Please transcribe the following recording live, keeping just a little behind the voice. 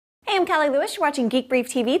I'm Callie Lewis. You're watching Geek Brief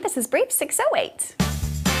TV. This is Brief 608.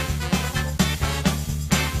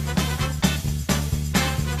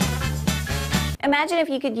 Imagine if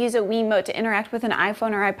you could use a WiiMote to interact with an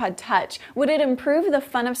iPhone or iPod Touch. Would it improve the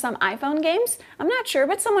fun of some iPhone games? I'm not sure,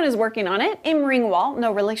 but someone is working on it. Im Ringwall,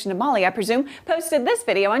 no relation to Molly I presume, posted this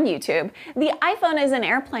video on YouTube. The iPhone is in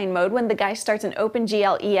airplane mode when the guy starts an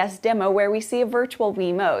OpenGL demo where we see a virtual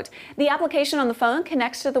WiiMote. The application on the phone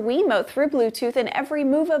connects to the WiiMote through Bluetooth, and every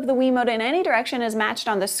move of the WiiMote in any direction is matched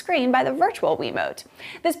on the screen by the virtual WiiMote.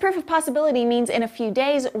 This proof of possibility means in a few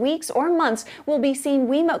days, weeks, or months, we'll be seeing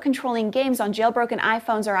WiiMote controlling games on jailbroken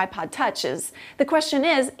iPhones or iPod Touches. The question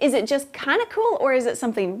is it just kind of cool or is it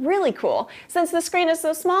something really cool? Since the screen is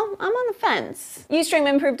so small, I'm on the fence. Ustream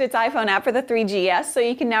improved its iPhone app for the 3GS, so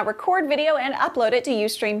you can now record video and upload it to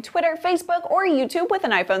Ustream Twitter, Facebook, or YouTube with an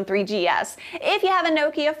iPhone 3GS. If you have a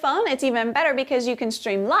Nokia phone, it's even better because you can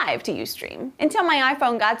stream live to Ustream. Until my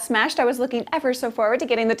iPhone got smashed, I was looking ever so forward to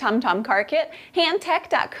getting the TomTom Car Kit.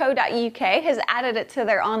 Handtech.co.uk has added it to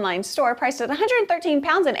their online store, priced at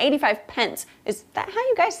 £113.85. Is that how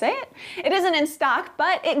you guys say it? It isn't in stock,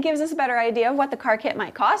 but it gives us a better idea of what the car kit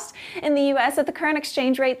might cost. In the US, at the current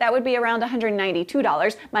exchange rate, that would be around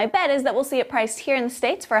 $192. My bet is that we'll see it priced here in the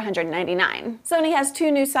States for $199. Sony has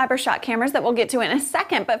two new CyberShot cameras that we'll get to in a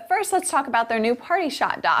second, but first let's talk about their new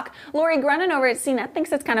Party-Shot dock. Lori Grunin over at CNET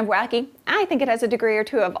thinks it's kind of wacky. I think it has a degree or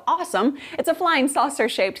two of awesome. It's a flying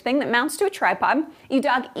saucer-shaped thing that mounts to a tripod. You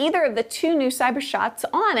dock either of the two new CyberShots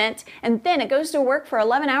on it, and then it goes to work for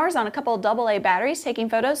 11 hours on a couple of AA batteries taking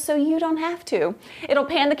photos so you don't have to. It'll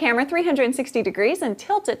pan the camera 360 degrees and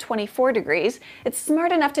tilt it 24 degrees. It's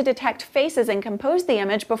smart enough to detect faces and compose the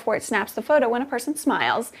image before it snaps the photo when a person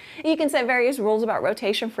smiles. You can set various rules about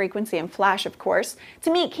rotation, frequency, and flash, of course.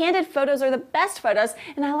 To me, candid photos are the best photos,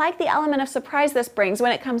 and I like the element of surprise this brings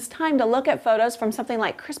when it comes time to look at photos from something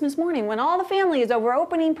like Christmas morning when all the family is over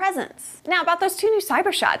opening presents. Now, about those two new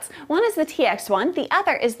CyberShots. One is the TX1, the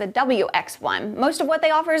other is the WX1. Most of what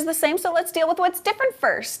they offer is the same, so let's deal with what's different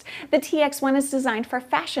first. The TX1 is designed for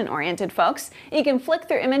fashion-oriented folks. You can flick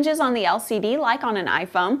through images on the LCD like on an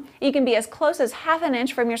iPhone. You can be as close as half an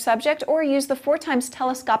inch from your subject or use the 4x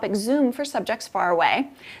telescopic zoom for subjects far away.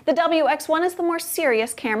 The WX1 is the more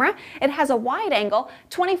serious camera. It has a wide angle,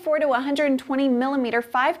 24 to 120 millimeter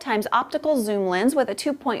 5x optical zoom lens with a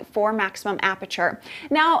 2.4 maximum aperture.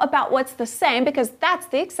 Now about what's the same, because that's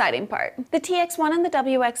the exciting part. The TX1 and the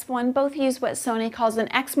WX1 both use what Sony calls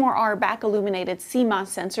an X-R back illuminated CMOS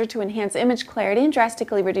sensor to enhance image clarity and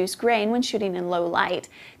drastically reduce grain when shooting in low light.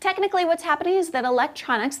 Technically, what's happening is that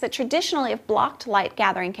electronics that traditionally have blocked light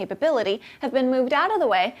gathering capability have been moved out of the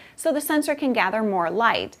way so the sensor can gather more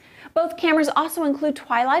light. Both cameras also include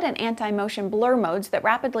twilight and anti-motion blur modes that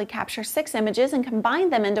rapidly capture 6 images and combine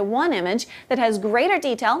them into one image that has greater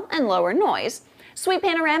detail and lower noise. Sweep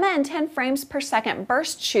panorama and 10 frames per second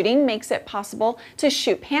burst shooting makes it possible to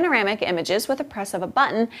shoot panoramic images with a press of a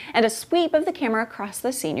button and a sweep of the camera across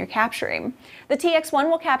the scene you're capturing. The TX1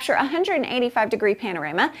 will capture a 185-degree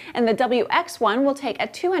panorama, and the WX1 will take a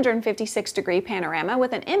 256-degree panorama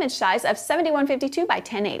with an image size of 7152 by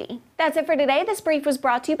 1080. That's it for today. This brief was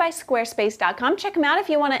brought to you by Squarespace.com. Check them out if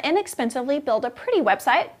you want to inexpensively build a pretty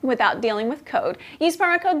website without dealing with code. Use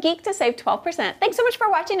promo code GEEK to save 12%. Thanks so much for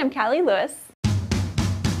watching. I'm Callie Lewis.